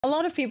A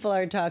lot of people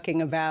are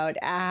talking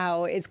about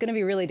how it's going to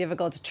be really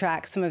difficult to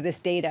track some of this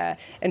data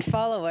and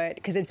follow it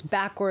because it's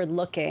backward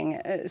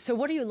looking. So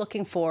what are you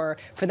looking for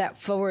that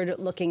forward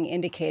looking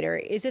indicator?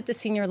 Is it the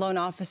senior loan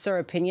officer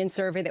opinion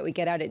survey that we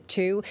get out at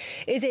 2?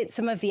 Is it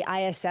some of the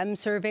ISM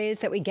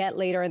surveys that we get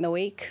later in the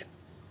week?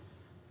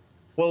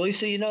 Well,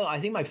 Lisa, I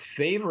think my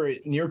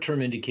favorite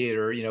near-term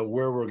indicator,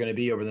 where we're going to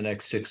be over the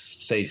next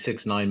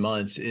 9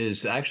 months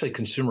is actually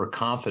consumer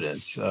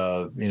confidence.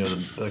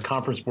 The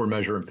Conference Board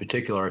measure in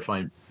particular, I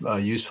find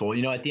useful.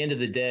 At the end of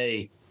the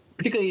day,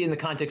 particularly in the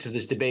context of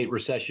this debate,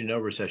 recession, no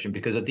recession,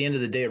 because at the end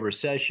of the day, a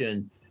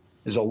recession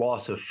is a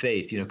loss of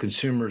faith.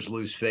 Consumers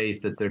lose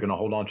faith that they're going to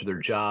hold on to their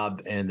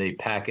job and they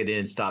pack it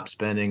in, stop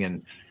spending,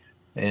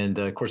 and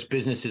of course,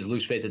 businesses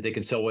lose faith that they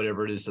can sell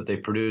whatever it is that they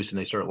produce, and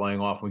they start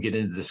laying off. We get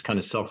into this kind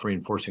of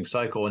self-reinforcing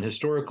cycle. And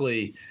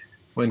historically,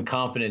 when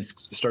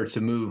confidence starts to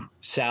move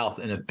south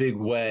in a big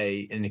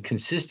way, in a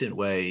consistent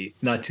way,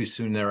 not too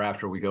soon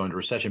thereafter, we go into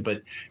recession.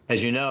 But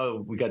as you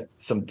know, we got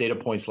some data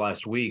points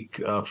last week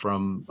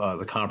from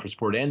the Conference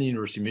Board and the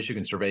University of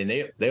Michigan survey,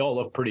 and they all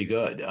look pretty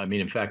good. I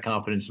mean, in fact,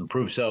 confidence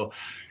improved. So,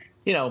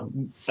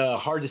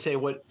 hard to say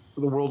what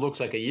the world looks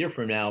like a year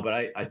from now, but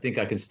I think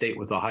I can state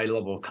with a high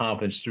level of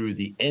confidence through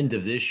the end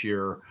of this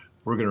year,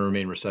 we're going to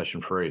remain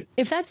recession-free.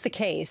 If that's the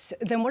case,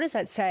 then what does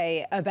that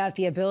say about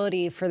the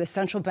ability for the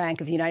Central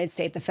Bank of the United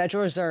States, the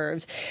Federal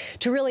Reserve,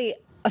 to really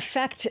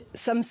affect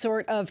some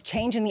sort of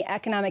change in the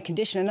economic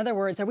condition? In other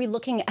words, are we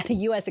looking at a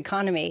U.S.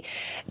 economy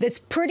that's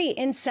pretty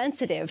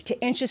insensitive to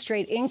interest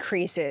rate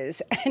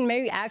increases and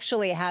maybe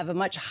actually have a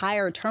much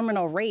higher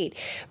terminal rate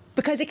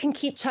because it can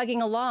keep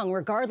chugging along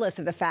regardless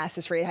of the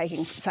fastest rate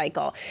hiking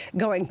cycle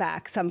going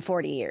back some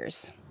 40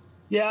 years?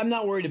 Yeah, I'm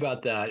not worried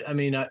about that. I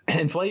mean,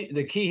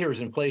 the key here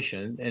is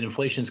inflation, and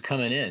inflation's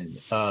coming in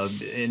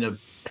a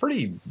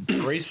pretty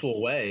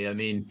graceful way. I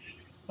mean,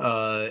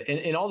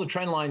 and all the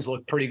trend lines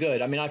look pretty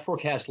good. I mean, I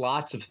forecast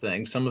lots of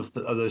things. Some of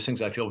those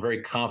things I feel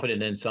very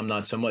confident in, some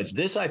not so much.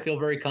 This I feel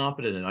very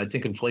confident in. I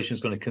think inflation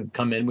is going to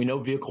come in. We know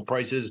vehicle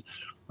prices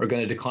are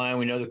going to decline.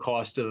 We know the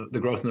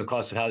growth in the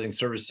cost of housing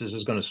services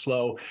is going to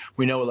slow.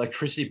 We know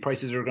electricity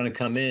prices are going to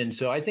come in.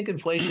 So I think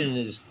inflation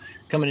is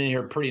coming in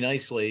here pretty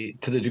nicely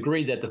to the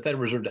degree that the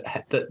Federal Reserve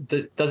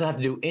doesn't have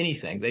to do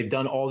anything. They've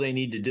done all they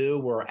need to do.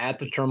 We're at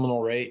the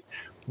terminal rate.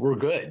 We're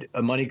good,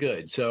 money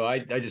good. So I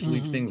just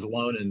leave things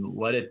alone and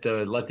let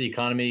the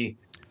economy,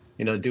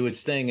 do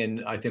its thing,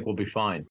 and I think we'll be fine.